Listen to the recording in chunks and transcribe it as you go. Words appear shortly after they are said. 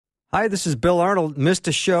Hi, this is Bill Arnold. Missed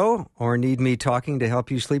a show or need me talking to help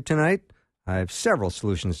you sleep tonight? I have several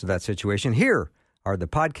solutions to that situation. Here are the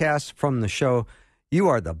podcasts from the show. You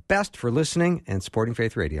are the best for listening and supporting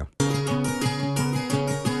Faith Radio.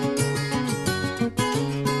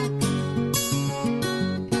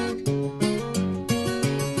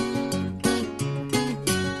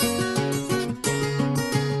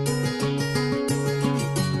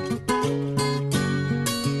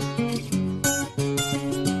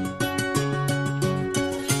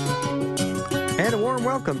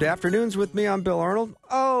 Welcome to Afternoons with me. I'm Bill Arnold.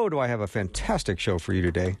 Oh, do I have a fantastic show for you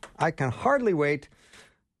today. I can hardly wait.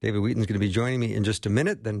 David Wheaton's going to be joining me in just a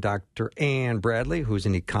minute. Then Dr. Ann Bradley, who's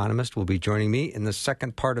an economist, will be joining me in the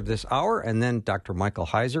second part of this hour. And then Dr. Michael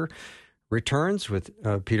Heiser returns with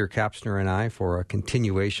Peter Kapsner and I for a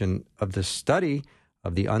continuation of the study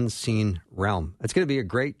of the unseen realm. It's going to be a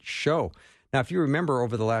great show. Now, if you remember,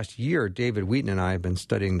 over the last year, David Wheaton and I have been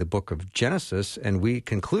studying the book of Genesis, and we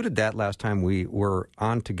concluded that last time we were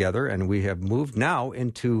on together, and we have moved now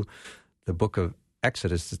into the book of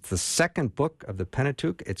Exodus. It's the second book of the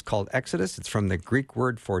Pentateuch. It's called Exodus. It's from the Greek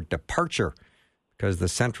word for departure, because the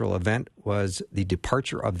central event was the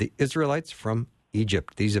departure of the Israelites from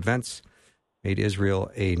Egypt. These events made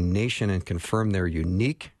Israel a nation and confirmed their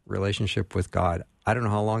unique relationship with God. I don't know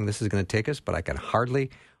how long this is going to take us, but I can hardly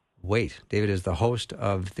wait. David is the host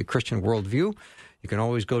of The Christian Worldview. You can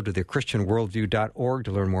always go to thechristianworldview.org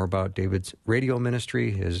to learn more about David's radio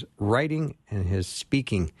ministry, his writing, and his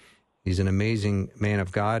speaking. He's an amazing man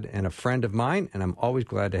of God and a friend of mine, and I'm always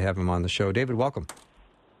glad to have him on the show. David, welcome.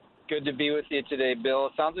 Good to be with you today, Bill.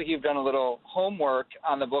 It sounds like you've done a little homework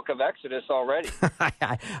on the book of Exodus already.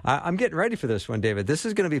 I'm getting ready for this one, David. This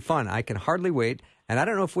is going to be fun. I can hardly wait, and I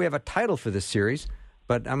don't know if we have a title for this series,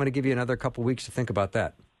 but I'm going to give you another couple weeks to think about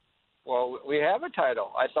that. Well, we have a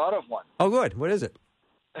title. I thought of one. Oh, good. What is it?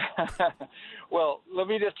 Well, let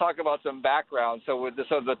me just talk about some background so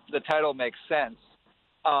the title makes sense.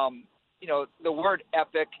 The word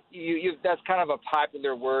epic, that's kind of a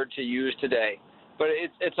popular word to use today, but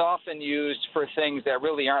it's often used for things that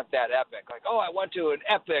really aren't that epic. Like, oh, I went to an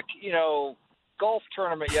epic, golf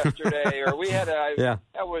tournament yesterday, or we had that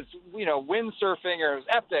was, windsurfing, or it was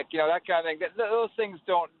epic, that kind of thing. Those things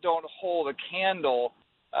don't hold a candle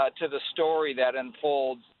to the story that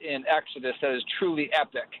unfolds in Exodus that is truly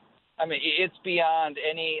epic. I mean, it's beyond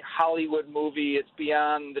any Hollywood movie. It's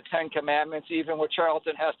beyond the Ten Commandments, even with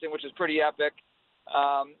Charlton Heston, which is pretty epic.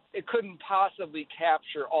 It couldn't possibly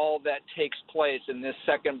capture all that takes place in this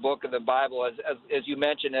second book of the Bible, as you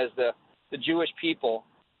mentioned, as the Jewish people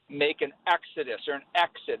make an exodus or an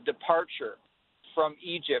exit, departure from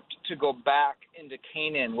Egypt to go back into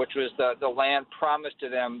Canaan, which was the land promised to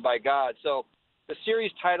them by God. So the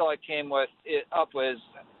series title I came up with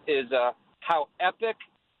is How Epic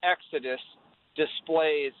Exodus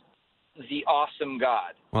Displays the Awesome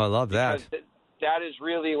God. Well, I love that. Because that is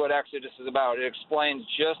really what Exodus is about. It explains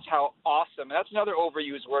just how awesome, and that's another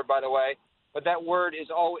overused word, by the way, but that word is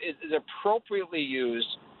appropriately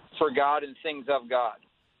used for God and things of God.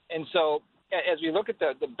 And so as we look at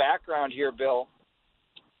the background here, Bill,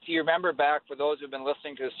 if you remember back, for those who've been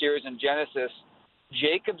listening to the series in Genesis,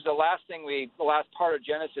 the last part of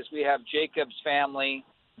Genesis, we have Jacob's family,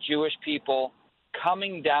 Jewish people,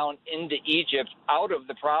 coming down into Egypt out of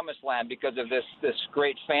the promised land because of this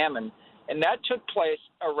great famine. And that took place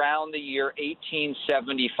around the year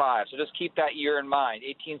 1875. So just keep that year in mind,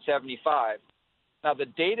 1875. Now, the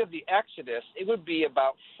date of the Exodus, it would be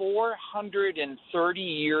about 430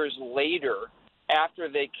 years later after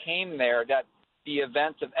they came there that the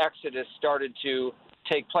events of Exodus started to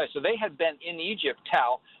take place. So they had been in Egypt,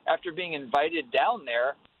 after being invited down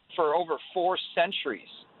there for over 4 centuries.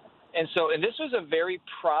 And this was a very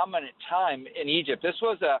prominent time in Egypt. This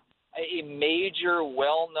was a major,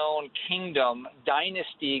 well-known kingdom,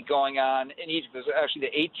 dynasty going on in Egypt. It was actually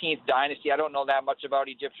the 18th dynasty. I don't know that much about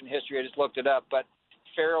Egyptian history. I just looked it up. But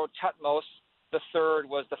Pharaoh Thutmose III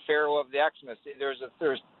was the Pharaoh of the Exodus.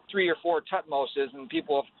 There's 3 or 4 Thutmoses, and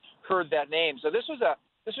people have heard that name. So this was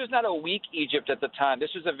not a weak Egypt at the time.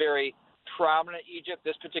 This was a very prominent Egypt.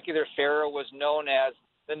 This particular pharaoh was known as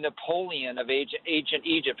the Napoleon of ancient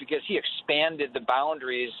Egypt because he expanded the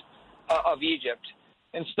boundaries of Egypt.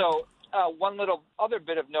 And so one little other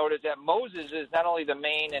bit of note is that Moses is not only the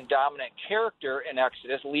main and dominant character in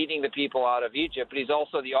Exodus, leading the people out of Egypt, but he's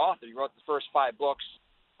also the author. He wrote the first 5 books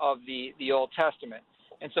of the Old Testament.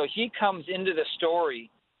 And so he comes into the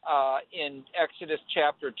story in Exodus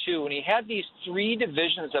chapter 2, and he had these 3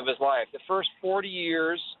 divisions of his life. The first 40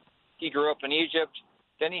 years, he grew up in Egypt.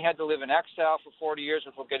 Then he had to live in exile for 40 years,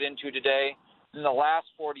 which we'll get into today. In the last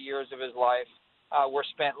 40 years of his life, were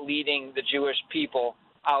spent leading the Jewish people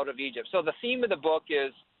out of Egypt. So the theme of the book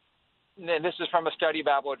is, and this is from a study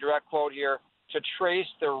Bible, a direct quote here, to trace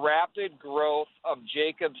the rapid growth of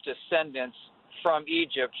Jacob's descendants from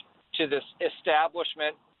Egypt to this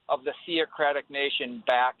establishment of the theocratic nation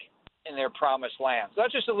back in their promised land. So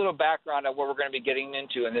that's just a little background of what we're going to be getting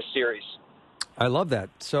into in this series. I love that.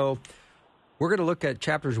 So we're going to look at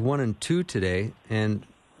chapters 1 and 2 today, and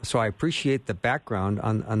so I appreciate the background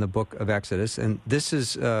on the book of Exodus. And this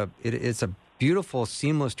is it's a beautiful,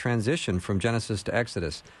 seamless transition from Genesis to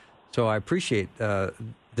Exodus. So I appreciate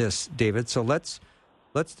this, David. So let's.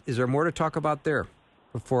 Is there more to talk about there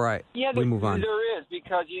before we move on? There is,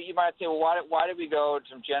 because you might say, well, why did we go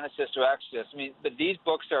from Genesis to Exodus? I mean, but these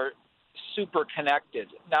books are super connected,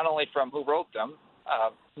 not only from who wrote them,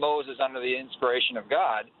 Moses under the inspiration of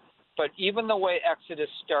God, but even the way Exodus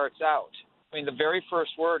starts out. I mean, the very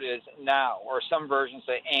first word is now, or some versions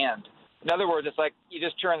say and. In other words, it's like you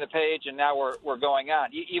just turn the page and now we're going on.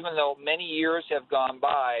 Even though many years have gone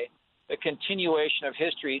by, the continuation of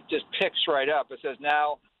history just picks right up. It says,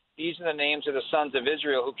 now these are the names of the sons of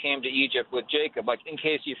Israel who came to Egypt with Jacob, like in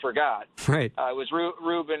case you forgot. Right. It was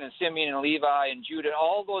Reuben and Simeon and Levi and Judah,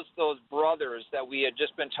 all those brothers that we had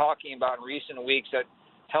just been talking about in recent weeks that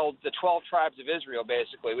held the 12 tribes of Israel,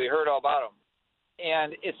 basically. We heard all about them.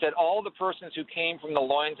 And it said all the persons who came from the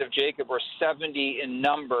loins of Jacob were 70 in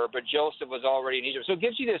number, but Joseph was already in Egypt. So it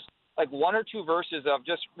gives you this, like, one or two verses of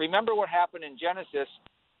just remember what happened in Genesis,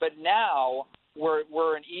 but now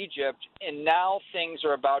we're in Egypt, and now things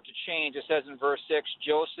are about to change. It says in verse 6,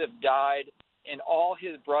 Joseph died, and all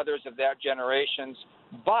his brothers of that generations.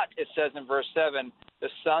 But it says in verse 7, the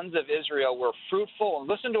sons of Israel were fruitful. And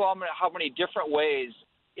listen to how many different ways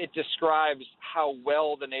it describes how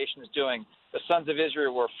well the nation is doing. The sons of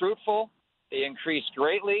Israel were fruitful, they increased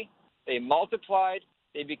greatly, they multiplied,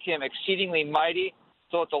 they became exceedingly mighty,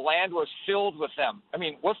 so that the land was filled with them. I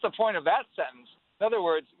mean, what's the point of that sentence? In other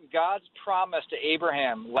words, God's promise to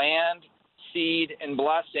Abraham, land, seed, and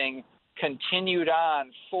blessing, continued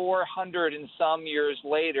on 400 and some years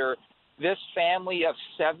later. This family of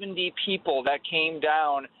 70 people that came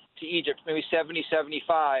down to Egypt, maybe 70,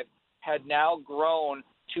 75, had now grown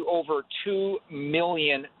to over 2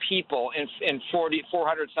 million people in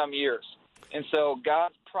 400 some years. And so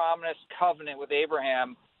God's promised covenant with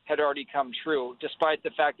Abraham had already come true, despite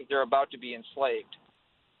the fact that they're about to be enslaved.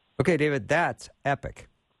 Okay, David, that's epic.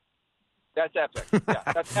 That's epic.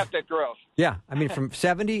 Yeah, that's epic growth. Yeah, I mean, from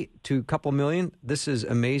 70 to a couple million, this is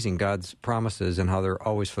amazing, God's promises and how they're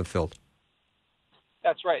always fulfilled.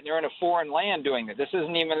 That's right. They're in a foreign land doing it. This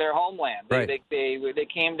isn't even their homeland. They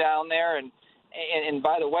came down there, and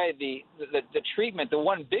by the way, the treatment, the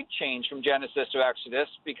one big change from Genesis to Exodus,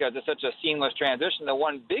 because it's such a seamless transition, the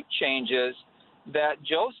one big change is that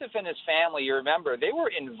Joseph and his family, you remember, they were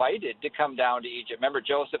invited to come down to Egypt. Remember,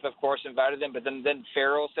 Joseph, of course, invited them, but then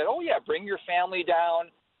Pharaoh said, oh, yeah, bring your family down.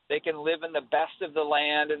 They can live in the best of the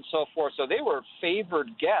land and so forth. So they were favored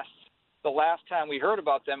guests the last time we heard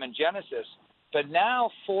about them in Genesis. But now,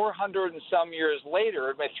 400 and some years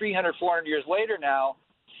later, by 300, 400 years later now,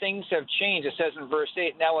 things have changed. It says in verse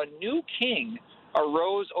 8, now a new king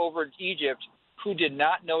arose over Egypt who did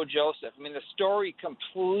not know Joseph. I mean, the story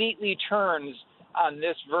completely turns on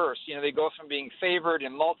this verse. You know, they go from being favored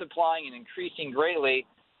and multiplying and increasing greatly.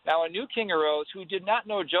 Now a new king arose who did not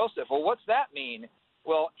know Joseph. Well, what's that mean?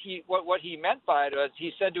 Well, what he meant by it was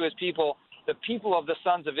he said to his people, the people of the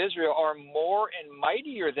sons of Israel are more and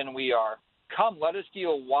mightier than we are. Come, let us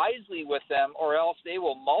deal wisely with them, or else they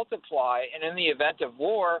will multiply, and in the event of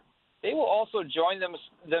war, they will also join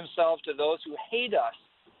themselves to those who hate us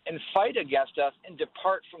and fight against us and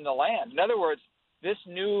depart from the land. In other words, this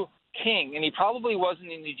new king, and he probably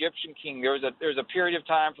wasn't an Egyptian king. There was a period of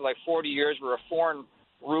time for like 40 years where a foreign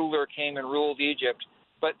ruler came and ruled Egypt,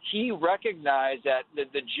 but he recognized that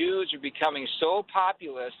the Jews were becoming so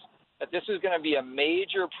populous that this is going to be a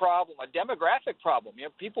major problem, a demographic problem. You know,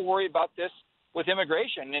 people worry about this with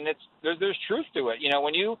immigration, and there's truth to it. You know,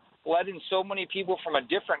 when you let in so many people from a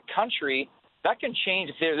different country, that can change.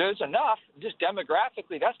 If there's enough, just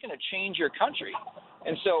demographically, that's going to change your country.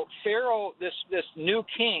 And so Pharaoh, this new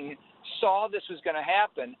king, saw this was going to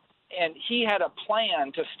happen, and he had a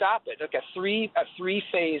plan to stop it, like a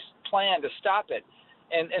three-phase plan to stop it.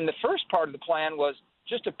 And the first part of the plan was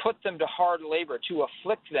just to put them to hard labor, to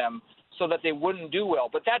afflict them so that they wouldn't do well.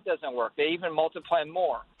 But that doesn't work. They even multiply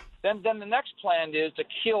more. Then the next plan is to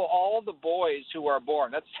kill all the boys who are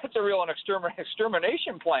born. That's a real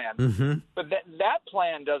extermination plan. Mm-hmm. But that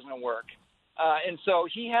plan doesn't work. And so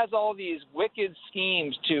he has all these wicked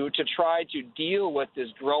schemes to try to deal with this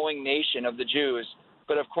growing nation of the Jews.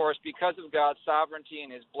 But, of course, because of God's sovereignty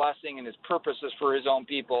and his blessing and his purposes for his own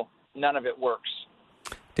people, none of it works.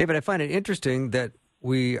 David, I find it interesting that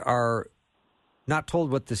we are not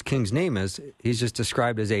told what this king's name is. He's just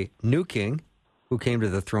described as a new king who came to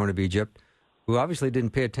the throne of Egypt, who obviously didn't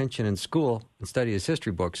pay attention in school and study his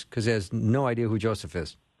history books because he has no idea who Joseph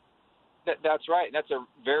is. That's right. That's a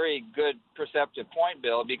very good perceptive point,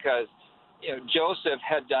 Bill, because Joseph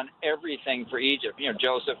had done everything for Egypt.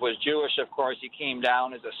 Joseph was Jewish, of course. He came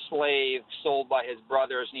down as a slave sold by his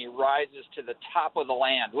brothers, and he rises to the top of the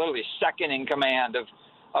land, literally second in command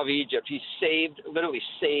of Egypt. He literally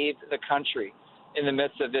saved the country in the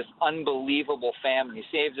midst of this unbelievable famine. He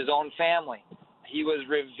saved his own family. He was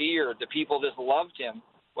revered. The people just loved him.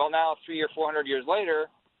 Well, now 300 or 400 years later,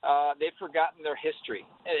 they've forgotten their history.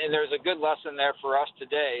 And there's a good lesson there for us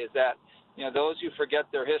today, is that those who forget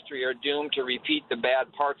their history are doomed to repeat the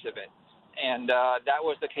bad parts of it. And that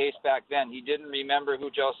was the case back then. He didn't remember who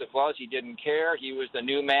Joseph was. He didn't care. He was the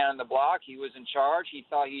new man on the block. He was in charge. He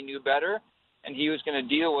thought he knew better. And he was going to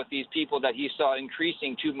deal with these people that he saw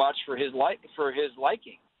increasing too much for his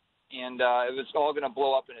liking. And it was all going to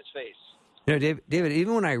blow up in his face. David,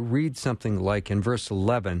 even when I read something like in verse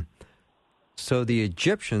 11, so the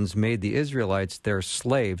Egyptians made the Israelites their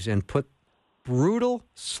slaves and put brutal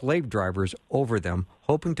slave drivers over them,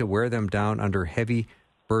 hoping to wear them down under heavy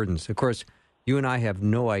burdens. Of course, you and I have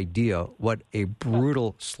no idea what a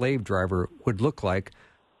brutal slave driver would look like,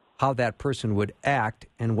 how that person would act,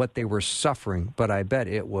 and what they were suffering, but I bet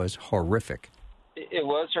it was horrific. It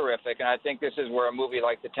was horrific, and I think this is where a movie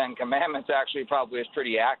like The Ten Commandments actually probably is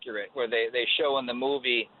pretty accurate, where they show in the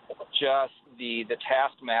movie just the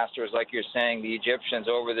taskmasters, like you're saying, the Egyptians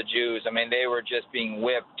over the Jews. I mean, they were just being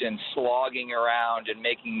whipped and slogging around and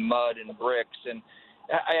making mud and bricks. And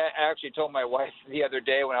I actually told my wife the other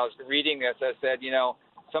day when I was reading this, I said,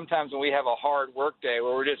 sometimes when we have a hard work day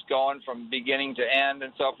where we're just going from beginning to end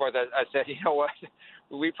and so forth, I said, you know what?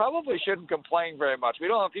 We probably shouldn't complain very much. We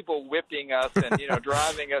don't have people whipping us and,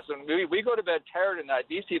 driving us. And we go to bed tired at night.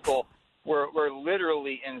 These people were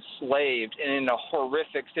literally enslaved and in a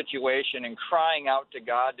horrific situation and crying out to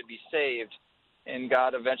God to be saved. And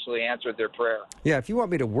God eventually answered their prayer. Yeah, if you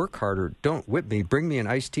want me to work harder, don't whip me. Bring me an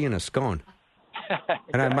iced tea and a scone. Exactly.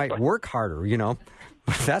 And I might work harder,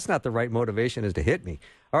 But that's not the right motivation, is to hit me.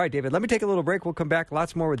 All right, David, let me take a little break. We'll come back.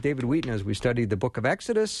 Lots more with David Wheaton as we study the book of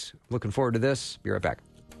Exodus. Looking forward to this. Be right back.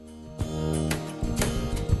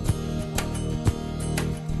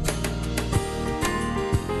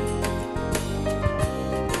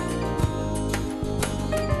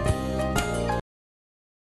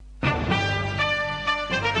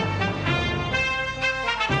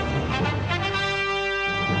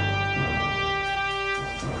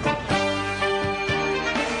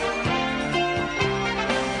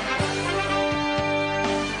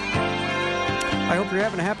 You're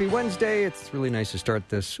having a happy Wednesday. It's really nice to start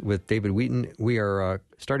this with David Wheaton. We are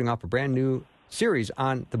starting off a brand new series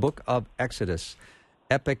on the book of Exodus,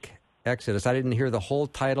 Epic Exodus. I didn't hear the whole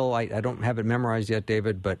title. I don't have it memorized yet,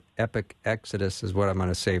 David, but Epic Exodus is what I'm going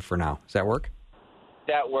to say for now. Does that work?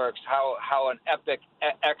 That works. How an epic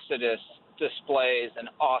Exodus displays an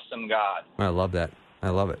awesome God. I love that. I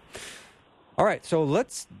love it. All right, so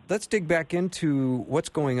let's dig back into what's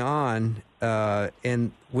going on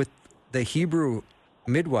and with the Hebrew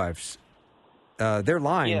midwives. They're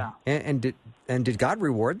lying. Yeah. And did God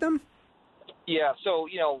reward them? Yeah. So,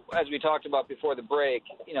 as we talked about before the break,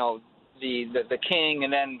 the king,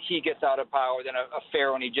 and then he gets out of power. Then a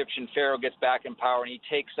pharaoh, an Egyptian pharaoh, gets back in power, and he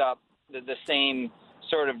takes up the same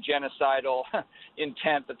sort of genocidal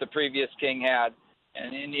intent that the previous king had,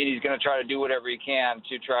 and he's going to try to do whatever he can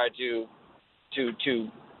to try to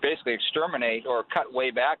basically exterminate or cut way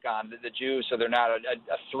back on the Jews so they're not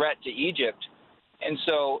a threat to Egypt. And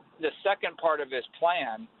so the second part of his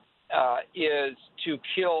plan is to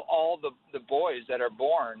kill all the boys that are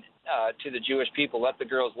born to the Jewish people, let the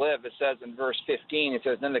girls live. It says in verse 15, it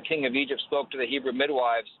says, "Then the king of Egypt spoke to the Hebrew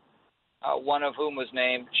midwives, one of whom was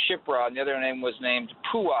named Shiphrah, and the other name was named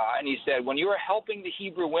Puah. And he said, when you are helping the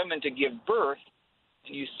Hebrew women to give birth,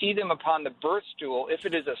 and you see them upon the birth stool, if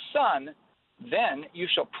it is a son, then you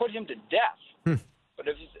shall put him to death. But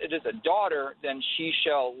if it is a daughter, then she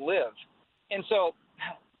shall live." And so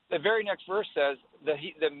the very next verse says the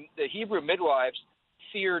Hebrew midwives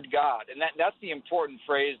feared God. And that's the important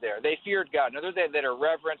phrase there. They feared God. In other words, that are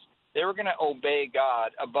reverence. They were going to obey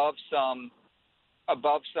God above some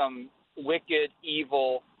wicked,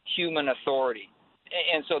 evil human authority.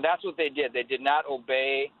 And so that's what they did. They did not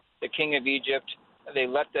obey the king of Egypt. They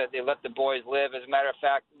let the boys live. As a matter of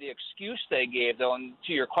fact, the excuse they gave, though, and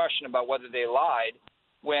to your question about whether they lied,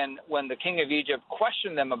 when the king of Egypt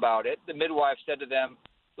questioned them about it, the midwife said to them,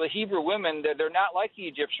 the Hebrew women, they're not like the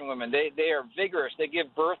Egyptian women. They are vigorous. They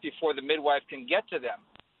give birth before the midwife can get to them.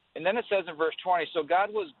 And then it says in verse 20, so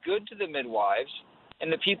God was good to the midwives,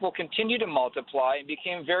 and the people continued to multiply and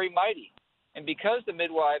became very mighty. And because the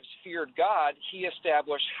midwives feared God, he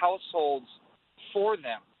established households for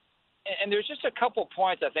them. And there's just a couple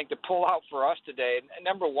points, I think, to pull out for us today.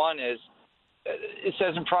 Number one is, it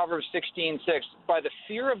says in Proverbs 16:6, by the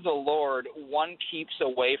fear of the Lord, one keeps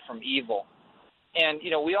away from evil. And,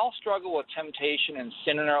 we all struggle with temptation and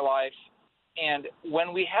sin in our life. And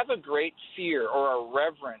when we have a great fear or a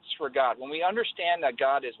reverence for God, when we understand that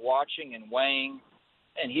God is watching and weighing,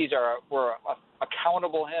 and we're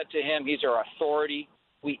accountable to him, he's our authority,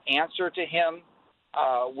 we answer to him,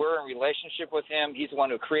 we're in relationship with him, he's the one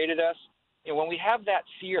who created us. And when we have that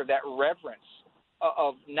fear, that reverence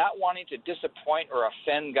of not wanting to disappoint or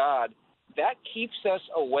offend God, that keeps us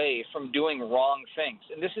away from doing wrong things.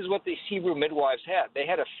 And this is what these Hebrew midwives had. They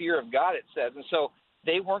had a fear of God, it says, and so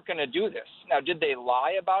they weren't going to do this. Now, did they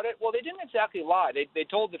lie about it? Well, they didn't exactly lie. They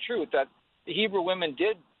told the truth that the Hebrew women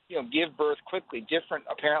did, give birth quickly, different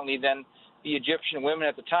apparently than the Egyptian women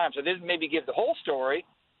at the time. So they didn't maybe give the whole story,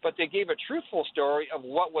 but they gave a truthful story of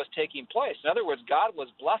what was taking place. In other words, God was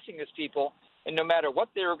blessing his people, and no matter what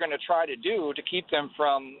they were going to try to do to keep them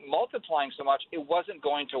from multiplying so much, it wasn't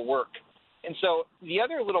going to work. And so the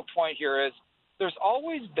other little point here is there's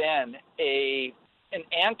always been an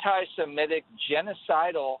anti-Semitic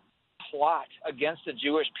genocidal plot against the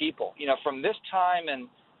Jewish people. From this time and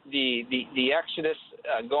the Exodus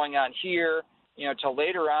going on here, to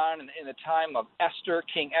later on in the time of Esther,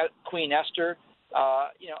 Queen Esther,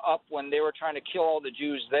 up when they were trying to kill all the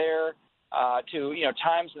Jews there, to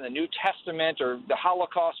times in the New Testament or the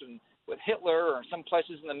Holocaust with Hitler or some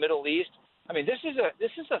places in the Middle East. I mean, this is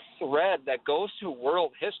a thread that goes through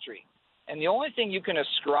world history. And the only thing you can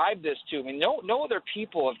ascribe this to, no other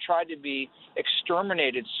people have tried to be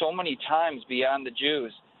exterminated so many times beyond the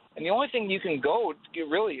Jews. And the only thing you can go to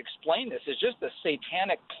really explain this is just the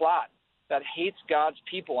satanic plot that hates God's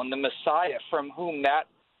people and the Messiah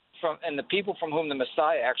and the people from whom the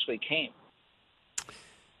Messiah actually came.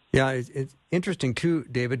 Yeah, it's interesting, too,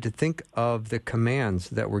 David, to think of the commands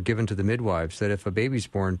that were given to the midwives, that if a baby's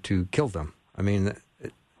born, to kill them. I mean,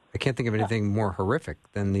 I can't think of anything more horrific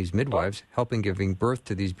than these midwives giving birth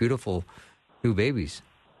to these beautiful new babies.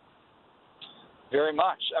 Very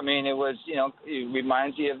much. I mean, it was, it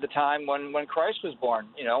reminds you of the time when Christ was born.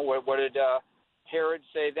 What did Herod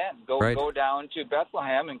say then? Go down to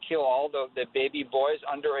Bethlehem and kill all the baby boys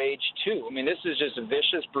under age 2. I mean, this is just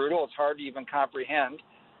vicious, brutal. It's hard to even comprehend.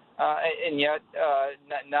 And yet,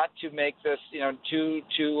 not to make this,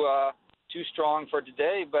 too strong for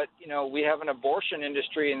today, but, we have an abortion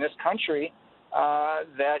industry in this country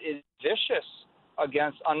that is vicious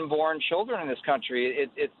against unborn children in this country.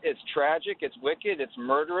 It's tragic, it's wicked, it's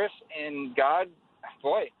murderous, and God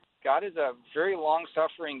is a very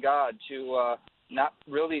long-suffering God to not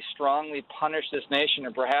really strongly punish this nation,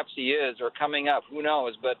 and perhaps he is, or coming up, who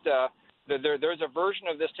knows, but there's a version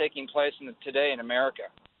of this taking place today in America.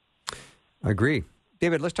 I agree.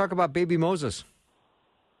 David, let's talk about baby Moses.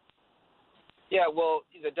 Yeah, well,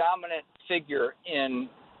 the dominant figure in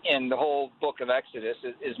the whole book of Exodus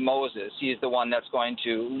is Moses. He's the one that's going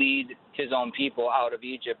to lead his own people out of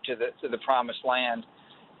Egypt to the promised land.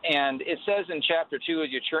 And it says in chapter 2, as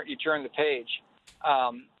you turn the page,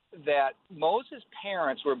 that Moses'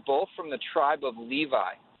 parents were both from the tribe of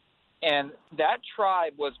Levi. And that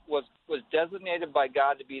tribe was designated by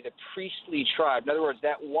God to be the priestly tribe. In other words,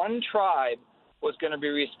 that one tribe was going to be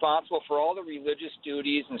responsible for all the religious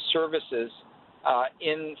duties and services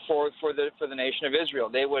for the nation of Israel.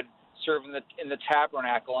 They would serve in the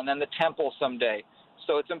tabernacle and then the temple someday.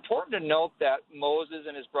 So it's important to note that Moses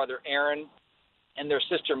and his brother Aaron and their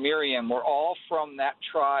sister Miriam were all from that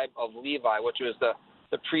tribe of Levi, which was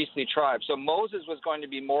the priestly tribe. So Moses was going to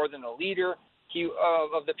be more than a leader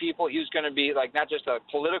of the people. He was going to be like not just a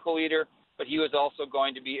political leader, but he was also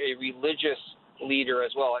going to be a religious leader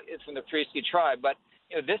as well. It's from the priestly tribe. But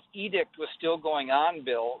this edict was still going on,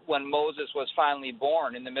 Bill, when Moses was finally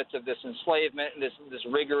born in the midst of this enslavement and this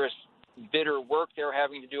rigorous, bitter work they were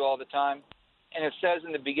having to do all the time. And it says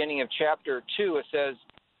in the beginning of chapter 2, it says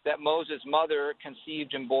that Moses' mother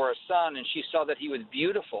conceived and bore a son, and she saw that he was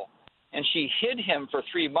beautiful. And she hid him for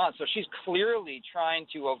 3 months. So she's clearly trying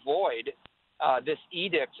to avoid this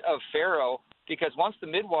edict of Pharaoh, because once the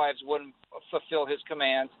midwives wouldn't fulfill his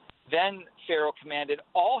commands, then Pharaoh commanded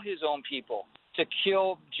all his own people to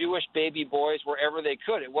kill Jewish baby boys wherever they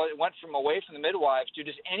could. It went from away from the midwives to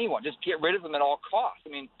just anyone, just get rid of them at all costs. I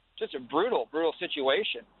mean, just a brutal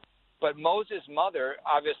situation. But Moses' mother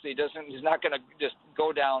obviously is not going to just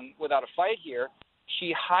go down without a fight here.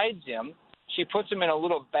 She hides him. She puts him in a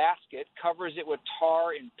little basket, covers it with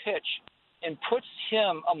tar and pitch, and puts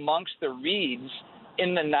him amongst the reeds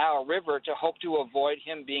in the Nile River to hope to avoid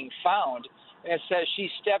him being found. And it says she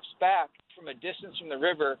steps back from a distance from the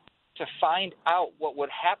river to find out what would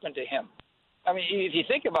happen to him. I mean, if you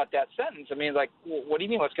think about that sentence, I mean, like, what do you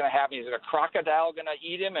mean what's going to happen? Is it a crocodile going to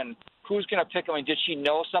eat him, and who's going to pick him? I mean, did she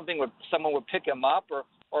know someone would pick him up,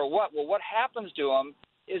 or what? Well, what happens to him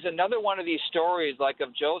is another one of these stories like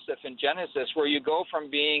of Joseph in Genesis, where you go from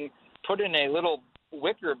being put in a little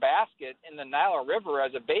wicker basket in the Nile River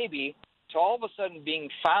as a baby to all of a sudden being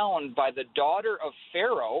found by the daughter of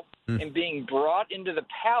Pharaoh and being brought into the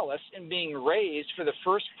palace and being raised for the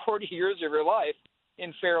first 40 years of your life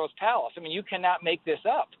in Pharaoh's palace. I mean, you cannot make this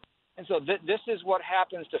up. And so this is what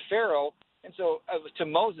happens to Pharaoh, and so to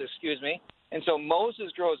Moses, And so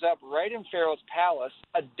Moses grows up right in Pharaoh's palace,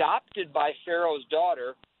 adopted by Pharaoh's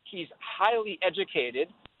daughter. He's highly educated.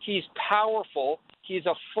 He's powerful. He's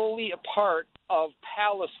fully a part of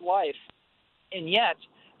palace life. And yet,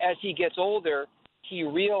 as he gets older, he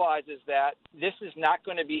realizes that this is not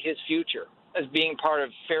going to be his future as being part of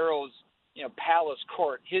Pharaoh's palace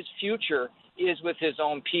court. His future is with his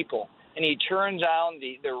own people. And he turns down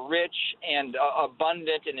the rich and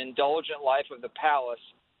abundant and indulgent life of the palace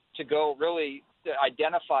to go really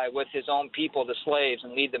identify with his own people, the slaves,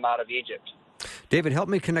 and lead them out of Egypt. David, help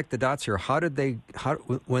me connect the dots here.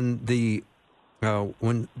 When they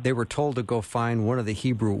were told to go find one of the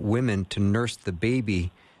Hebrew women to nurse the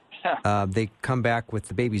baby, they come back with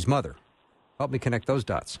the baby's mother. Help me connect those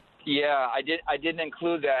dots. Yeah, I didn't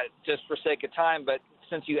include that just for sake of time, but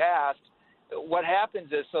since you asked, what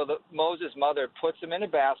happens is, Moses' mother puts him in a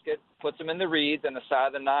basket, puts him in the reeds on the side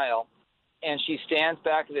of the Nile, and she stands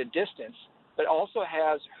back at a distance, but also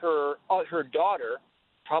has her daughter,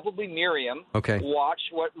 probably Miriam, watch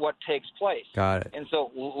what takes place. Got it. And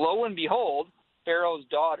so, lo and behold, Pharaoh's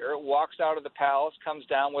daughter walks out of the palace, comes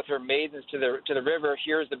down with her maidens to the river,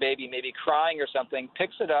 hears the baby maybe crying or something,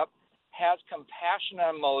 picks it up, has compassion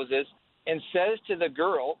on Moses, and says to the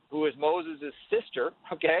girl, who is Moses' sister,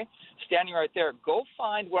 standing right there, go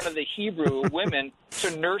find one of the Hebrew women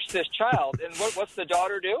to nurse this child. And what's the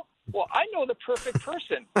daughter do? Well, I know the perfect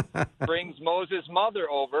person. Brings Moses' mother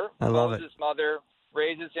over. Moses' mother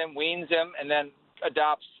raises him, weans him, and then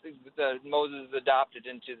Moses is adopted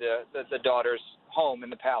into the daughter's home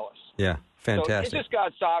in the palace. Yeah, fantastic. So it's just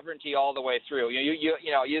God's sovereignty all the way through.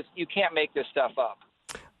 You can't make this stuff up.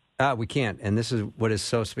 We can't, and this is what is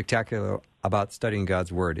so spectacular about studying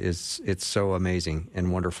God's Word. It's so amazing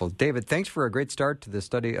and wonderful. David, thanks for a great start to the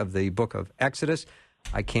study of the book of Exodus.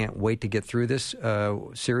 I can't wait to get through this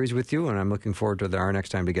series with you, and I'm looking forward to our next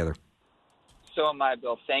time together. So am I,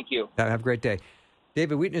 Bill. Thank you. Have a great day.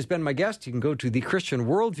 David Wheaton has been my guest. You can go to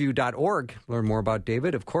thechristianworldview.org, learn more about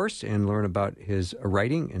David, of course, and learn about his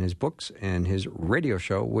writing and his books and his radio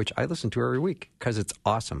show, which I listen to every week because it's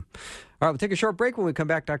awesome. All right, we'll take a short break. When we come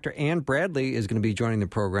back, Dr. Ann Bradley is going to be joining the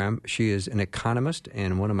program. She is an economist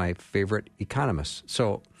and one of my favorite economists.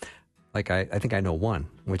 So, I think I know one,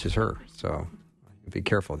 which is her. So be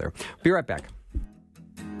careful there. Be right back.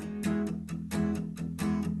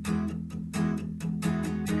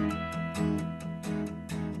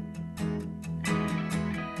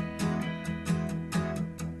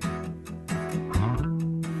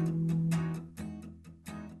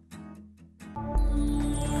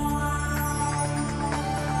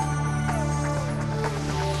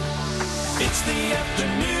 It's the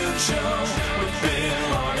afternoon show with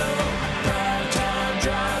Bill Arnold. Prime time,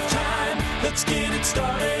 drive time. Let's get it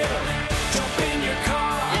started. Jump in your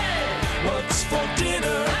car. What's for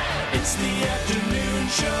dinner? It's the afternoon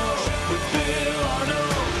show with Bill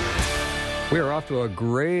Arnold. We are off to a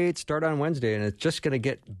great start on Wednesday, and it's just going to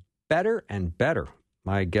get better and better.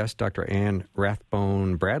 My guest, Dr. Ann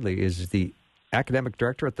Rathbone Bradley, is the academic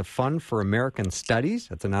director at the Fund for American Studies.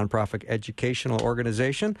 That's a nonprofit educational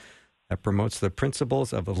organization that promotes the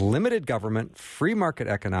principles of limited government, free market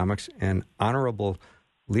economics, and honorable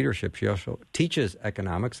leadership. She also teaches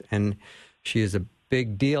economics, and she is a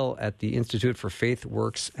big deal at the Institute for Faith,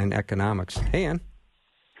 Works, and Economics. Hey, Ann.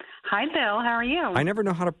 Hi, Bill. How are you? I never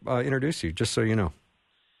know how to introduce you, just so you know.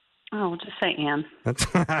 Oh, we'll just say Ann.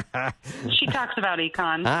 She talks about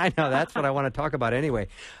econ. I know. That's what I want to talk about anyway.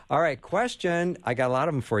 All right, question. I got a lot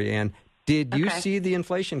of them for you, Ann. Did you see the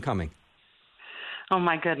inflation coming? Oh,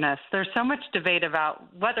 my goodness. There's so much debate about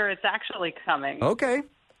whether it's actually coming. Okay.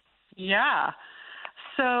 Yeah.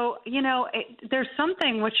 So, there's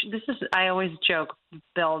something which I always joke,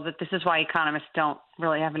 Bill, that this is why economists don't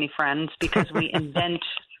really have any friends, because we invent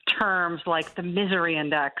terms like the misery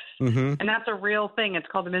index. Mm-hmm. And that's a real thing. It's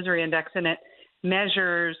called the misery index, and it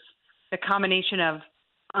measures the combination of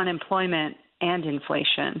unemployment and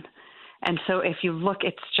inflation. And so if you look,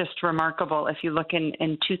 it's just remarkable. If you look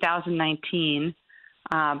in 2019,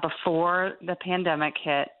 before the pandemic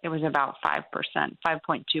hit, it was about 5%,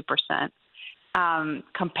 5.2%.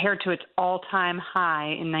 Compared to its all-time high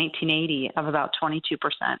in 1980 of about 22%.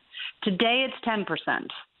 Today, it's 10%.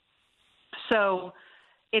 So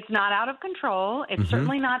it's not out of control. It's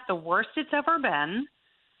certainly not the worst it's ever been,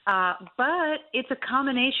 but it's a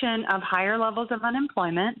combination of higher levels of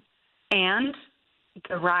unemployment and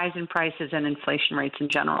the rise in prices and inflation rates in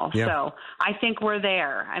general. Yep. So I think we're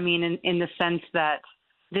there. I mean, in the sense that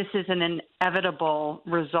this is an inevitable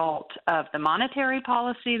result of the monetary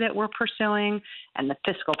policy that we're pursuing and the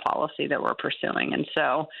fiscal policy that we're pursuing. And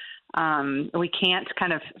so we can't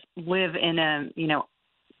kind of live in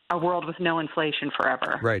a world with no inflation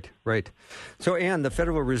forever. Right. So, Ann, the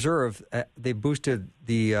Federal Reserve, they boosted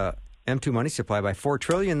the M2 money supply by $4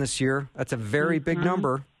 trillion this year. That's a very big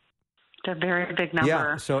number. It's a very big number.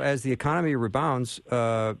 Yeah. So as the economy rebounds,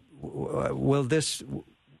 will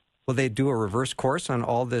they do a reverse course on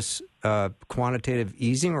all this quantitative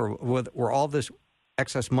easing, or will all this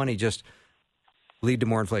excess money just lead to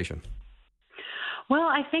more inflation? Well,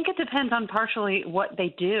 I think it depends on partially what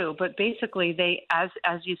they do, but basically they, as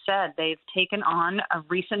you said, they've taken on a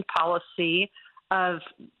recent policy of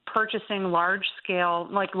purchasing large-scale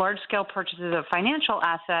purchases of financial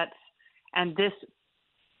assets, and this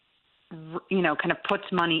kind of puts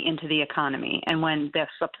money into the economy. And when the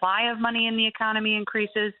supply of money in the economy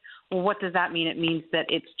increases, well, what does that mean? It means that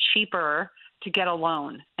it's cheaper to get a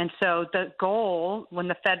loan. And so the goal when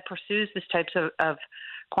the Fed pursues this types of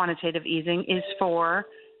quantitative easing is for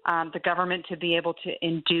the government to be able to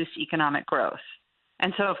induce economic growth.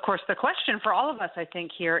 And so, of course, the question for all of us, I think,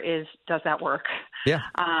 here is, does that work? Yeah.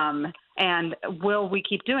 And will we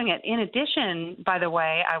keep doing it? In addition, by the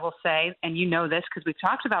way, I will say, and you know this because we've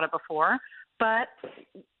talked about it before, but,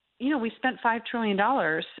 we spent $5 trillion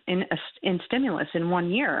in stimulus in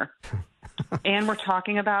 1 year, and we're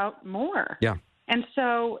talking about more. Yeah. And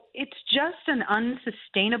so it's just an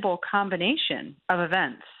unsustainable combination of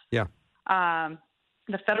events. Yeah.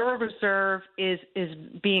 The Federal Reserve is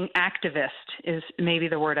being activist, is maybe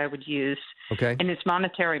the word I would use, in its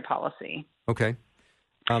monetary policy. Okay.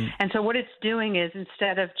 And so what it's doing is,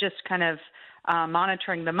 instead of just kind of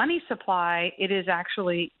monitoring the money supply, it is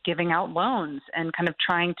actually giving out loans and kind of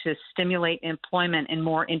trying to stimulate employment in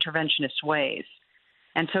more interventionist ways.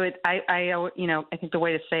 And so I think the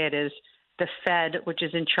way to say it is, the Fed, which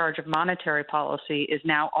is in charge of monetary policy, is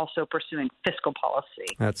now also pursuing fiscal policy.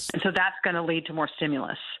 And so that's going to lead to more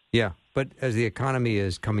stimulus. Yeah. But as the economy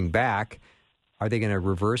is coming back, are they going to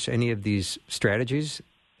reverse any of these strategies?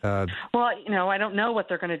 Well, I don't know what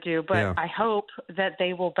they're going to do, but I hope that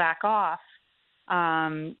they will back off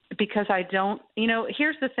because I don't,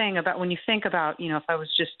 here's the thing about when you think about, if I was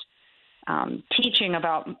just teaching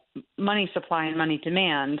about money supply and money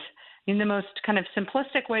demand, the most kind of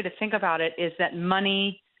simplistic way to think about it is that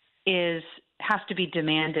money has to be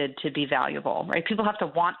demanded to be valuable, right? People have to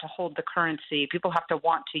want to hold the currency. People have to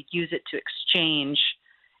want to use it to exchange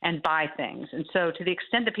and buy things. And so to the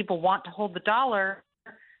extent that people want to hold the dollar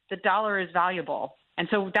is valuable. And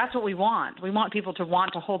so that's what we want. We want people to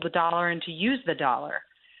want to hold the dollar and to use the dollar.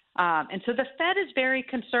 And so the Fed is very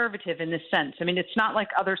conservative in this sense. I mean, it's not like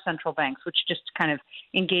other central banks, which just kind of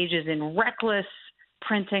engages in reckless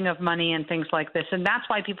printing of money and things like this. And that's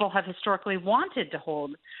why people have historically wanted to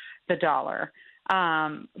hold the dollar.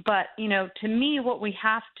 But, to me, what we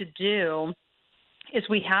have to do is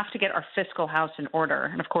we have to get our fiscal house in order.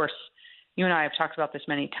 And, of course, you and I have talked about this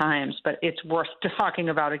many times, but it's worth talking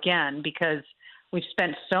about again because we've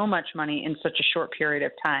spent so much money in such a short period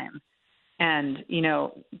of time. And,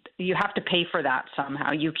 you have to pay for that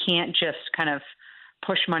somehow. You can't just kind of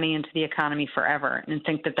push money into the economy forever and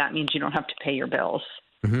think that means you don't have to pay your bills.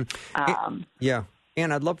 Mm-hmm.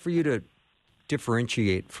 And I'd love for you to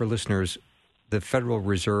differentiate for listeners the Federal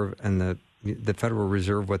Reserve and the Federal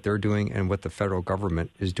Reserve, what they're doing and what the federal government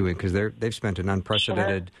is doing, because they've spent an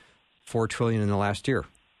unprecedented $4 trillion in the last year.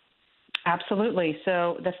 Absolutely.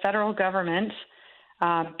 So the federal government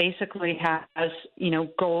basically has,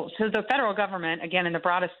 goals. So the federal government, again, in the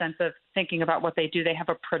broadest sense of thinking about what they do, they have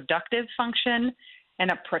a productive function and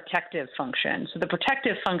a protective function. So the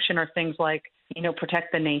protective function are things like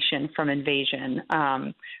protect the nation from invasion,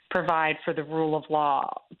 provide for the rule of law,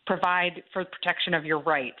 provide for protection of your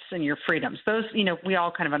rights and your freedoms. Those, we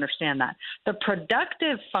all kind of understand that. The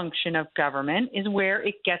productive function of government is where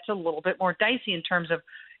it gets a little bit more dicey in terms of,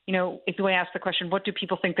 if we ask the question, what do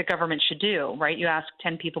people think the government should do, right? You ask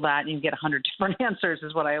 10 people that and you get 100 different answers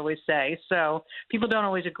is what I always say. So people don't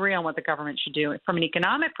always agree on what the government should do. From an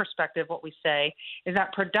economic perspective, what we say is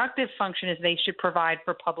that productive function is they should provide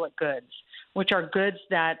for public goods, which are goods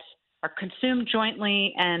that are consumed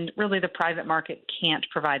jointly and really the private market can't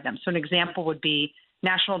provide them. So an example would be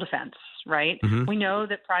national defense, right? Mm-hmm. We know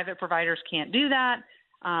that private providers can't do that.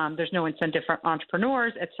 There's no incentive for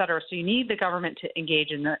entrepreneurs, et cetera. So you need the government to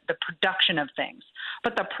engage in the production of things.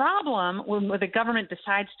 But the problem when the government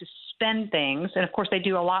decides to spend things, and of course they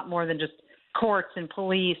do a lot more than just courts and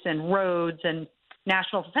police and roads and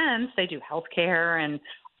national defense, they do healthcare and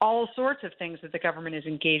all sorts of things that the government is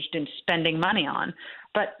engaged in spending money on.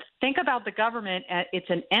 But think about the government. It's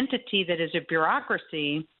an entity that is a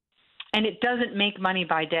bureaucracy, and it doesn't make money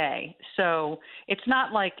by day. So it's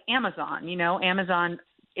not like Amazon. Amazon,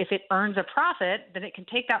 if it earns a profit, then it can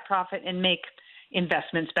take that profit and make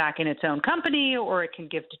investments back in its own company, or it can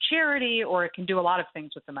give to charity, or it can do a lot of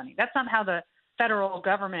things with the money. That's not how the federal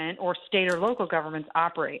government or state or local governments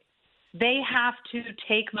operate. They have to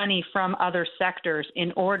take money from other sectors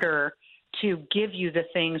in order to give you the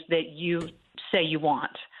things that you say you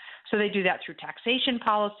want. So they do that through taxation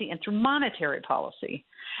policy and through monetary policy.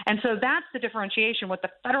 And so that's the differentiation. What the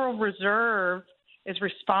Federal Reserve is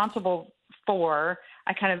responsible for,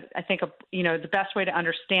 I think the best way to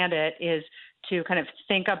understand it is to kind of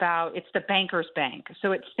think about, it's the banker's bank.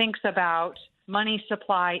 So it thinks about money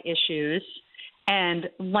supply issues and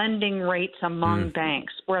lending rates among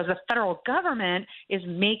banks, whereas the federal government is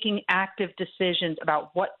making active decisions about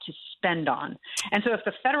what to spend on. And so if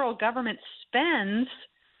the federal government spends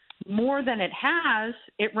more than it has,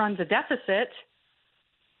 it runs a deficit.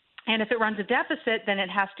 And if it runs a deficit, then it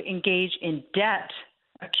has to engage in debt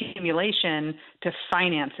accumulation to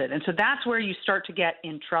finance it. And so that's where you start to get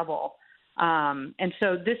in trouble. And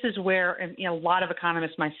so this is where a lot of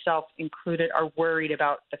economists, myself included, are worried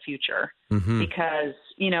about the future because,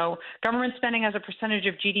 government spending as a percentage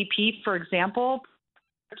of GDP, for example,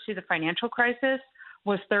 to the financial crisis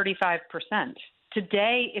was 35%.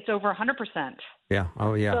 Today, it's over 100%. Yeah.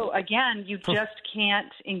 Oh, yeah. So again, you just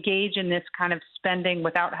can't engage in this kind of spending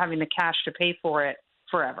without having the cash to pay for it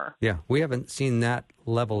forever. Yeah. We haven't seen that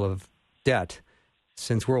level of debt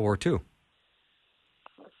since World War II.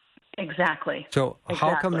 Exactly. So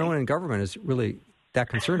how come no one in government is really that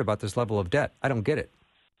concerned about this level of debt? I don't get it.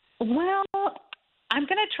 Well, I'm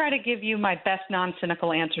going to try to give you my best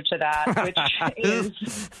non-cynical answer to that, which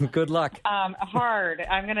is good luck. Hard.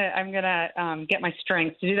 I'm gonna get my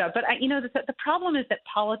strength to do that. But the problem is that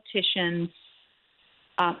politicians'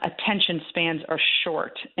 attention spans are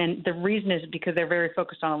short, and the reason is because they're very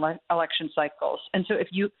focused on election cycles. And so if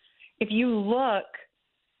you look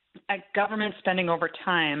at government spending over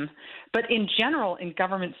time, but in general in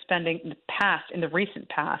government spending in the recent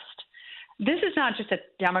past, this is not just a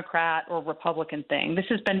Democrat or Republican thing. This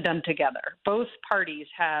has been done together. Both parties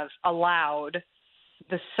have allowed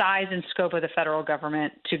the size and scope of the federal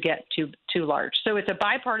government to get too large. So it's a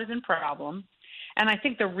bipartisan problem. And I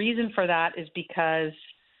think the reason for that is because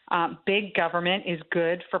big government is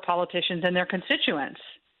good for politicians and their constituents.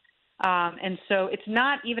 And so it's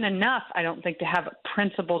not even enough, I don't think, to have a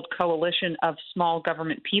principled coalition of small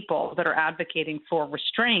government people that are advocating for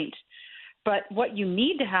restraint. But what you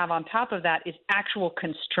need to have on top of that is actual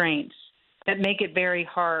constraints that make it very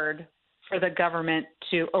hard for the government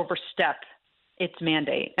to overstep its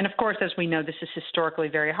mandate. And of course, as we know, this is historically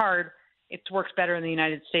very hard. It works better in the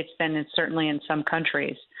United States than certainly in some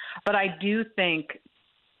countries. But I do think,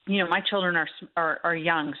 my children are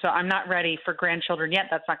young, so I'm not ready for grandchildren yet.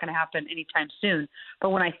 That's not going to happen anytime soon. But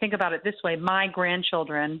when I think about it this way, my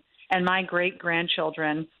grandchildren and my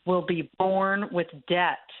great-grandchildren will be born with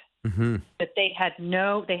debt that they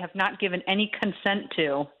have not given any consent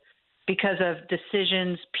to because of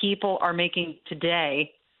decisions people are making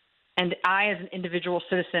today. And I, as an individual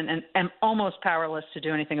citizen, am almost powerless to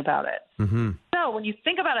do anything about it. So when you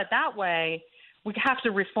think about it that way, we have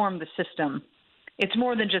to reform the system. It's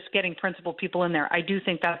more than just getting principled people in there. I do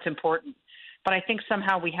think that's important. But I think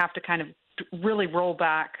somehow we have to kind of really roll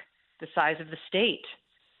back the size of the state.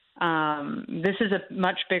 This is a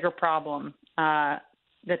much bigger problem.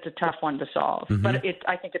 That's a tough one to solve. But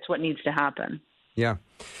I think it's what needs to happen. Yeah.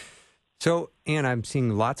 So, Ann, I'm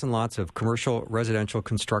seeing lots and lots of commercial residential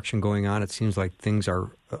construction going on. It seems like things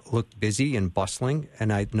look busy and bustling.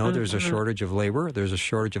 And I know there's a shortage of labor. There's a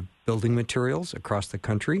shortage of building materials across the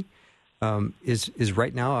country. Is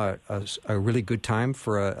right now a really good time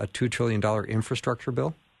for a $2 trillion infrastructure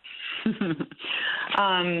bill?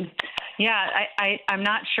 I'm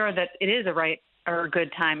not sure that it is a right or a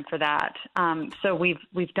good time for that. So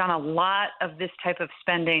we've done a lot of this type of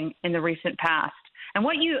spending in the recent past. And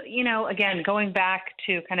what again, going back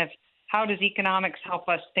to kind of how does economics help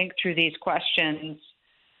us think through these questions,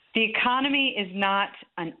 the economy is not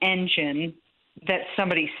an engine that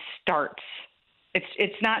somebody starts.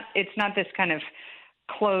 It's not this kind of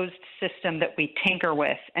closed system that we tinker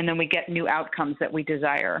with and then we get new outcomes that we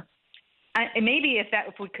desire. And maybe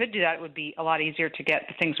if we could do that, it would be a lot easier to get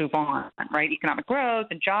the things we want, right? Economic growth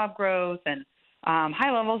and job growth and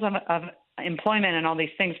high levels of employment and all these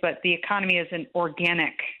things. But the economy is an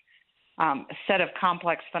organic set of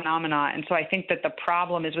complex phenomena. And so I think that the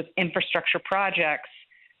problem is with infrastructure projects,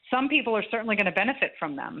 some people are certainly going to benefit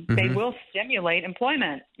from them. Mm-hmm. They will stimulate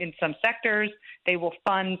employment in some sectors. They will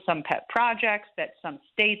fund some pet projects that some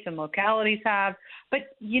states and localities have.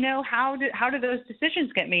 But, how do those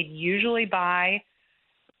decisions get made? Usually by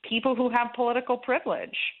people who have political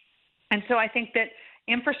privilege. And so I think that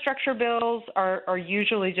infrastructure bills are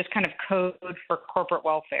usually just kind of code for corporate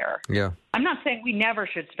welfare. Yeah. I'm not saying we never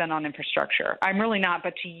should spend on infrastructure. I'm really not.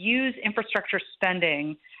 But to use infrastructure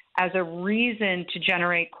spending as a reason to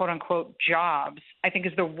generate, quote unquote, jobs, I think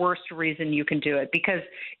is the worst reason you can do it. Because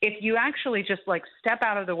if you actually just step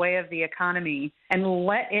out of the way of the economy and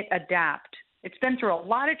let it adapt, it's been through a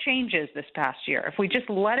lot of changes this past year. If we just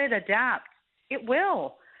let it adapt, it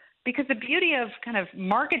will. Because the beauty of kind of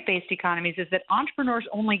market-based economies is that entrepreneurs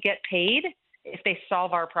only get paid if they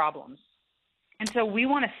solve our problems. And so we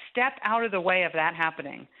want to step out of the way of that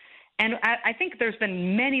happening. And I think there's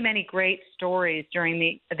been many, many great stories during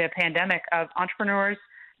the pandemic of entrepreneurs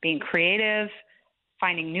being creative,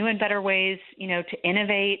 finding new and better ways, to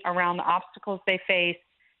innovate around the obstacles they face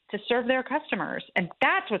to serve their customers. And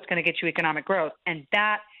that's what's going to get you economic growth. And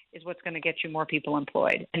that is what's going to get you more people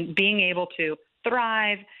employed and being able to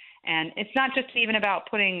thrive. And it's not just even about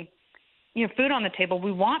putting food on the table.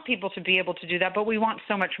 We want people to be able to do that, but we want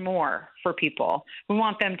so much more for people. We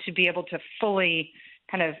want them to be able to fully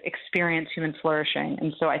kind of experience human flourishing.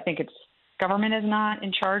 And so I think government is not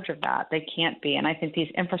in charge of that. They can't be. And I think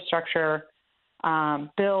these infrastructure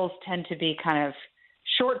bills tend to be kind of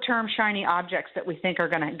short-term shiny objects that we think are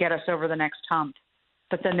going to get us over the next hump,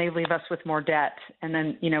 but then they leave us with more debt. And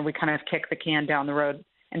then, we kind of kick the can down the road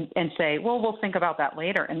and say, well, we'll think about that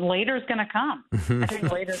later. And later's going to come.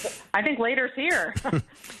 I think later's here.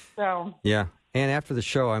 So yeah. And after the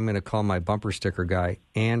show, I'm going to call my bumper sticker guy,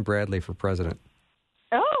 Ann Bradley, for president.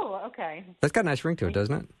 Oh, okay. That's got a nice ring to it,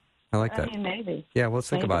 doesn't it? I like that. I mean, maybe. Yeah, well, let's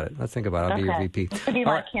think about it. I'll be your VP. I'll be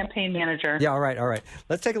my campaign manager. Yeah, all right.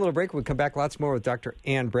 Let's take a little break. We'll come back lots more with Dr.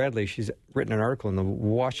 Ann Bradley. She's written an article in the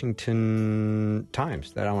Washington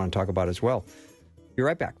Times that I want to talk about as well. Be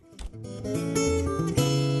right back.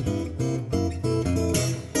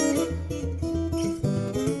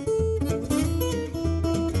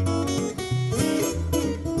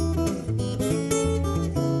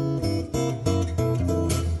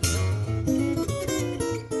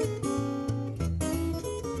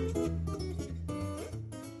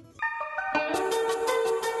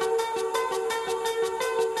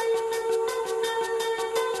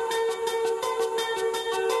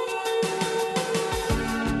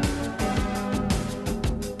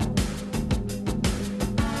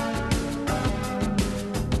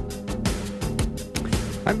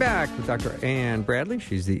 I'm back with Dr. Ann Bradley.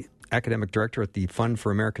 She's the academic director at the Fund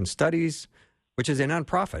for American Studies, which is a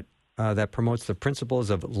nonprofit that promotes the principles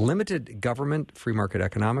of limited government, free market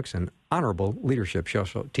economics, and honorable leadership. She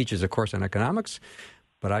also teaches a course on economics,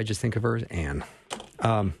 but I just think of her as Ann.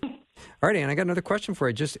 All right, Ann, I got another question for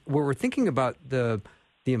you. Just we're thinking about the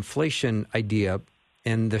inflation idea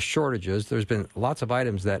and the shortages. There's been lots of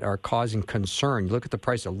items that are causing concern. You look at the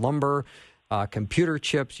price of lumber, computer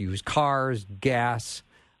chips, used cars, gas.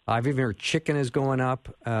 I've even heard chicken is going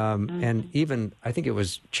up, and even I think it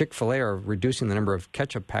was Chick-fil-A are reducing the number of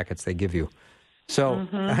ketchup packets they give you. So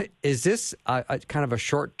is this a kind of a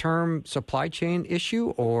short-term supply chain issue,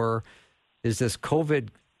 or is this COVID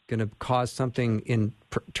going to cause something in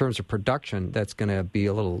terms of production that's going to be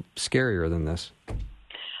a little scarier than this?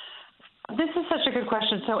 This is such a good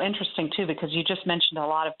question. So interesting, too, because you just mentioned a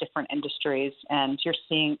lot of different industries, and you're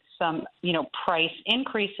seeing some, price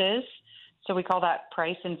increases. So we call that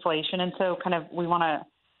price inflation. And so kind of we want to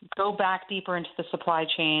go back deeper into the supply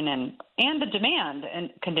chain and the demand and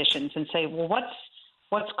conditions and say, well,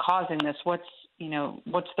 what's causing this? What's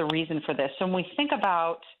the reason for this? So when we think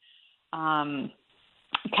about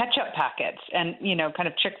ketchup packets and, kind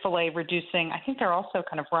of Chick-fil-A reducing, I think they're also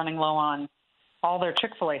kind of running low on all their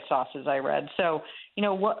Chick-fil-A sauces, I read. So,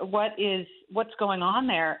 what's going on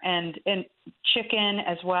there? And chicken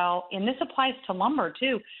as well. And this applies to lumber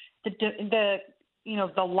too. The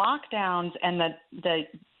lockdowns and the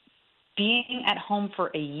being at home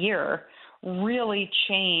for a year really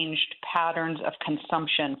changed patterns of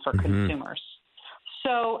consumption for consumers.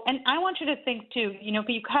 So, and I want you to think too, you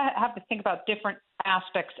have to think about different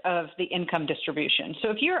aspects of the income distribution. So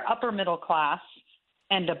if you're upper middle class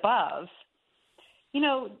and above,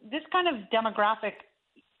 this kind of demographic,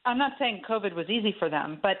 I'm not saying COVID was easy for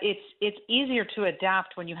them, but it's easier to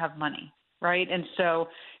adapt when you have money, right? And so,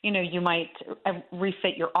 you might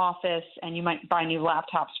refit your office and you might buy new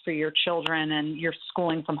laptops for your children and you're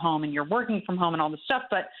schooling from home and you're working from home and all this stuff.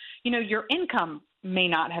 But, your income may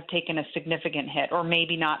not have taken a significant hit or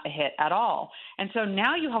maybe not a hit at all. And so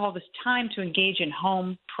now you have all this time to engage in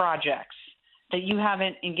home projects that you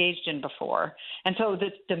haven't engaged in before. And so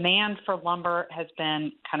the demand for lumber has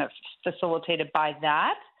been kind of facilitated by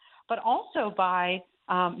that, but also by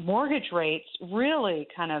mortgage rates really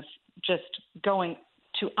kind of just going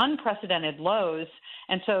to unprecedented lows.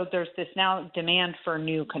 And so there's this now demand for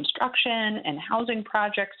new construction and housing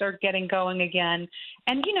projects are getting going again.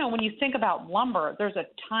 And, when you think about lumber, there's a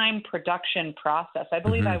time production process. I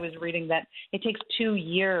believe I was reading that it takes 2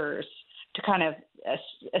 years to kind of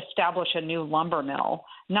establish a new lumber mill.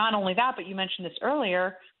 Not only that, but you mentioned this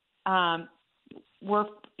earlier,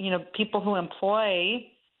 people who employ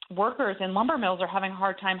workers in lumber mills are having a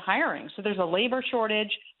hard time hiring. So there's a labor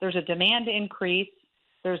shortage, there's a demand increase,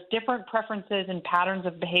 there's different preferences and patterns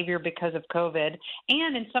of behavior because of COVID,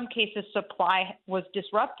 and in some cases, supply was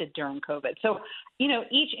disrupted during COVID. So,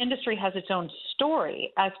 each industry has its own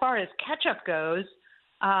story. As far as ketchup goes,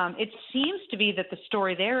 it seems to be that the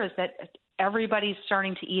story there is that everybody's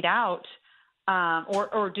starting to eat out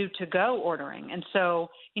or do to-go ordering. And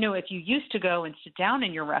so, if you used to go and sit down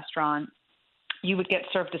in your restaurant, you would get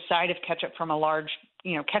served a side of ketchup from a large,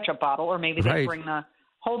 ketchup bottle, or maybe they bring the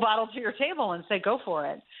whole bottle to your table and say, go for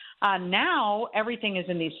it. Now everything is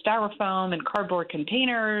in these styrofoam and cardboard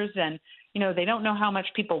containers, and, they don't know how much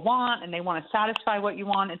people want and they want to satisfy what you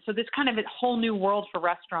want. And so this kind of a whole new world for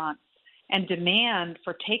restaurants, and demand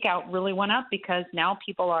for takeout really went up because now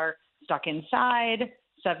people are stuck inside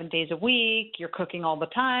 7 days a week. You're cooking all the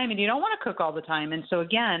time and you don't want to cook all the time. And so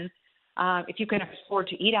again, if you can afford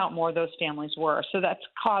to eat out more, those families were. So that's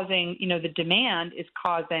causing, the demand is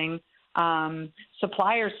causing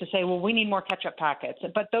suppliers to say, well, we need more ketchup packets.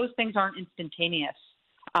 But those things aren't instantaneous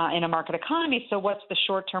in a market economy. So what's the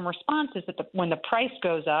short-term response is that when the price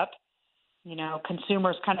goes up,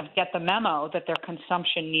 consumers kind of get the memo that their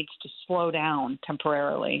consumption needs to slow down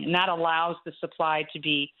temporarily. And that allows the supply to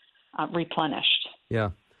be replenished.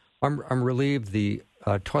 Yeah. I'm relieved the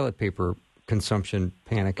toilet paper consumption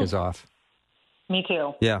panic is off. Me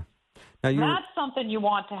too. Yeah. Now that's something you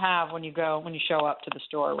want to have when you show up to the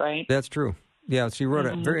store, right? That's true. Yeah. So you wrote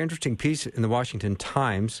a very interesting piece in the Washington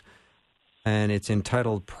Times, and it's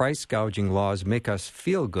entitled "Price Gouging Laws Make Us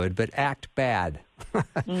Feel Good But Act Bad."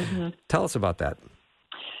 Tell us about that.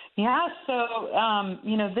 Yeah. So,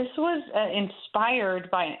 this was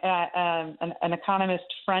inspired by an economist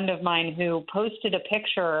friend of mine who posted a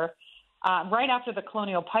picture right after the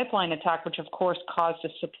Colonial Pipeline attack, which of course caused a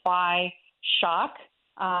supply shock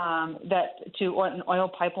to an oil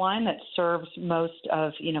pipeline that serves most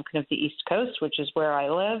of, kind of the East Coast, which is where I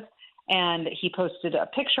live. And he posted a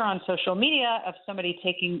picture on social media of somebody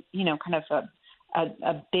taking, kind of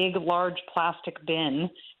a big, large plastic bin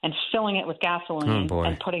and filling it with gasoline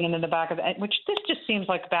and putting it in the back of it, which this just seems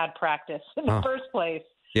like bad practice in the first place.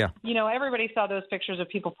 Yeah. Everybody saw those pictures of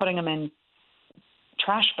people putting them in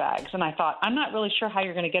trash bags. And I thought, I'm not really sure how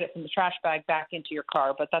you're going to get it from the trash bag back into your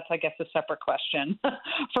car, but that's, I guess, a separate question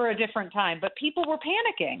for a different time. But people were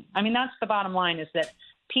panicking. I mean, that's the bottom line, is that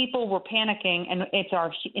people were panicking, and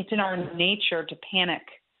it's in our nature to panic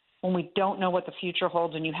when we don't know what the future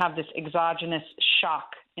holds and you have this exogenous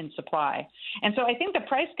shock in supply. And so I think the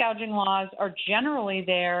price gouging laws are generally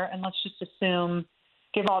there, and let's just assume,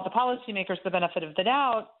 give all the policymakers the benefit of the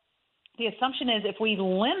doubt. The assumption is if we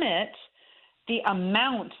limit the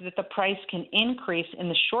amount that the price can increase in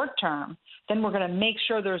the short term, then we're going to make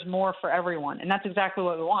sure there's more for everyone. And that's exactly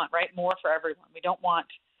what we want, right? More for everyone. We don't want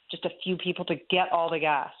just a few people to get all the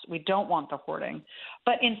gas. We don't want the hoarding.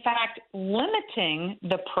 But in fact, limiting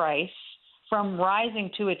the price from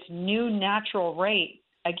rising to its new natural rate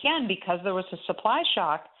again, because there was a supply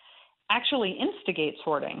shock, actually instigates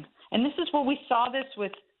hoarding. And this is where we saw this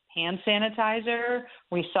with hand sanitizer.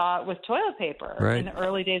 We saw it with toilet paper in the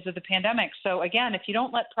early days of the pandemic. So again, if you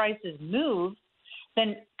don't let prices move,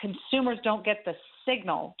 then consumers don't get the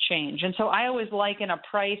signal change. And so I always liken a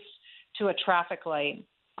price to a traffic light.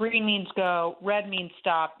 Green means go, red means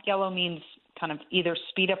stop, yellow means kind of either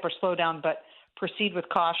speed up or slow down, but proceed with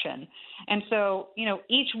caution. And so,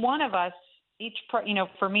 each one of us,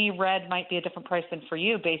 for me, red might be a different price than for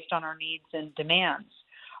you based on our needs and demands.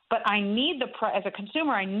 But I need as a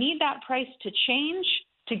consumer, I need that price to change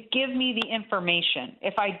to give me the information.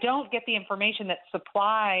 If I don't get the information that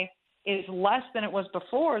supply is less than it was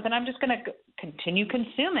before, then I'm just going to continue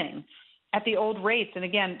consuming at the old rates. And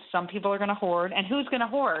again, some people are going to hoard. And who's going to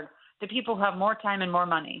hoard? The people who have more time and more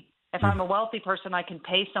money. If I'm a wealthy person, I can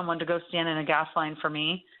pay someone to go stand in a gas line for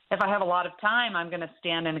me. If I have a lot of time, I'm going to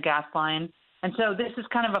stand in a gas line. And so this is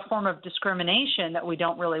kind of a form of discrimination that we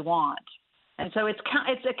don't really want. And so it's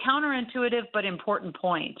a counterintuitive but important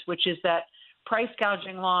point, which is that price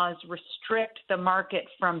gouging laws restrict the market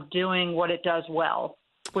from doing what it does well,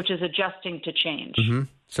 which is adjusting to change. Mm-hmm.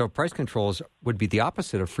 So price controls would be the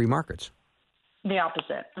opposite of free markets. The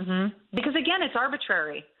opposite. Mm-hmm. Because, again, it's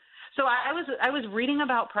arbitrary. So I was reading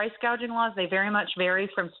about price gouging laws. They very much vary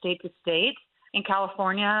from state to state. In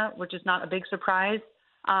California, which is not a big surprise,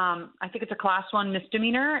 I think it's a Class 1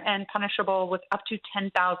 misdemeanor and punishable with up to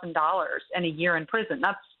 $10,000 and a year in prison.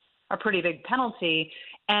 That's a pretty big penalty.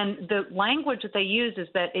 And the language that they use is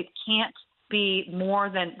that it can't be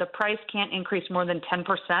the price can't increase more than 10%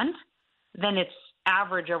 than its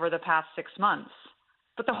average over the past 6 months.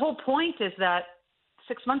 But the whole point is that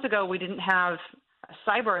 6 months ago, we didn't have a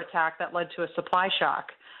cyber attack that led to a supply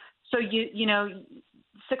shock. So,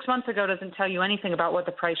 6 months ago doesn't tell you anything about what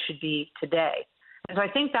the price should be today. And so I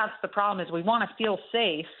think that's the problem is we want to feel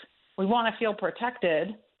safe. We want to feel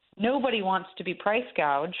protected. Nobody wants to be price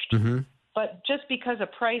gouged. Mm-hmm. But just because a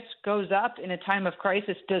price goes up in a time of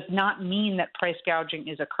crisis does not mean that price gouging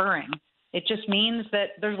is occurring. It just means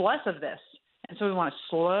that there's less of this. And so we want to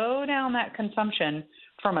slow down that consumption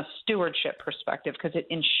from a stewardship perspective because it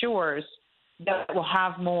ensures that we'll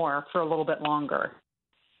have more for a little bit longer.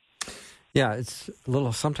 Yeah, it's a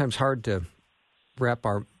little sometimes hard to wrap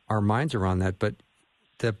our minds around that, but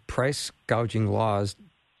the price gouging laws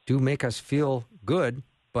do make us feel good,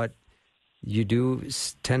 but you do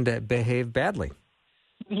tend to behave badly.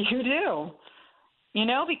 You do.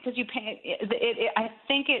 Because you pay. I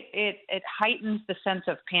think it heightens the sense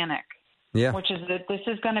of panic. Yeah. Which is that this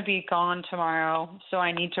is going to be gone tomorrow, so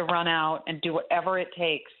I need to run out and do whatever it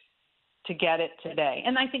takes to get it today.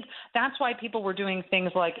 And I think that's why people were doing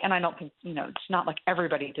things like, and I don't think, it's not like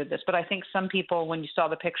everybody did this, but I think some people, when you saw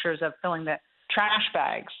the pictures of filling the trash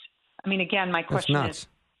bags, I mean, again, my question is,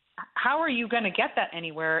 how are you going to get that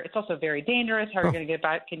anywhere? It's also very dangerous. How are you going to get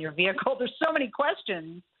back in your vehicle? There's so many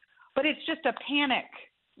questions, but it's just a panic.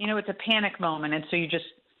 It's a panic moment. And so you just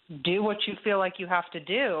do what you feel like you have to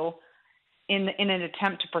do in an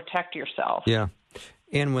attempt to protect yourself. Yeah.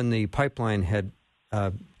 And when the pipeline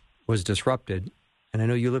was disrupted, and I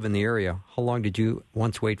know you live in the area, how long did you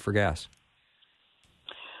once wait for gas?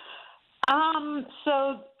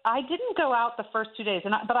 So I didn't go out the first 2 days,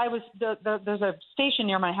 but I was there's a station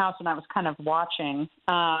near my house, and I was kind of watching.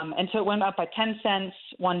 And so it went up by 10 cents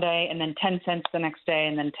one day, and then 10 cents the next day,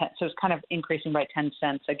 and then so it's kind of increasing by 10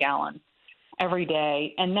 cents a gallon every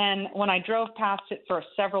day. And then when I drove past it for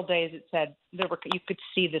several days, it said you could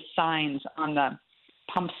see the signs on the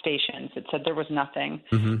pump stations. It said there was nothing.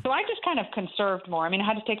 Mm-hmm. So I just kind of conserved more. I mean, I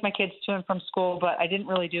had to take my kids to and from school, but I didn't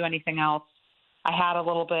really do anything else. I had a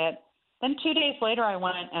little bit. Then 2 days later, I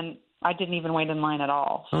went and I didn't even wait in line at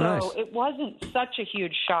all. So nice. It wasn't such a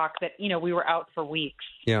huge shock that, we were out for weeks.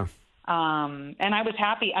 Yeah. And I was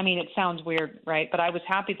happy. I mean, it sounds weird, right? But I was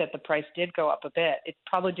happy that the price did go up a bit. It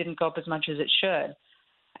probably didn't go up as much as it should.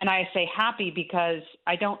 And I say happy because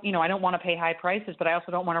I don't want to pay high prices, but I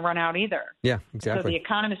also don't want to run out either. Yeah, exactly. So the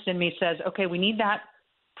economist in me says, okay, we need that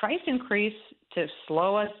price increase to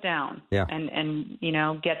slow us down. Yeah. And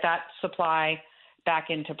get that supply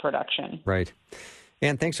back into production. Right.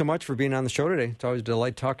 Ann, thanks so much for being on the show today. It's always a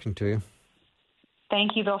delight talking to you.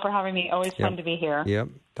 Thank you, Bill, for having me. Always fun to be here. Yep.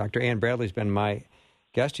 Dr. Ann Bradley's been my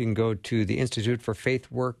guest. You can go to the Institute for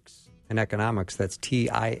Faith, Works, and Economics. That's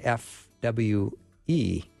TIFWE.org.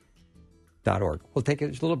 We'll take a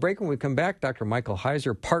little break. When we come back, Dr. Michael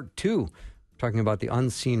Heiser, Part 2, talking about the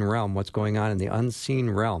unseen realm, what's going on in the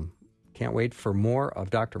unseen realm. Can't wait for more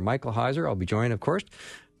of Dr. Michael Heiser. I'll be joined, of course,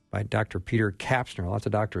 by Dr. Peter Kapsner. Lots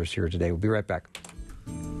of doctors here today. We'll be right back.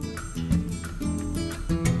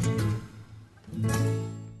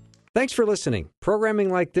 Thanks for listening. Programming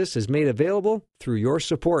like this is made available through your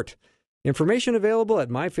support. Information available at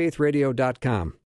myfaithradio.com.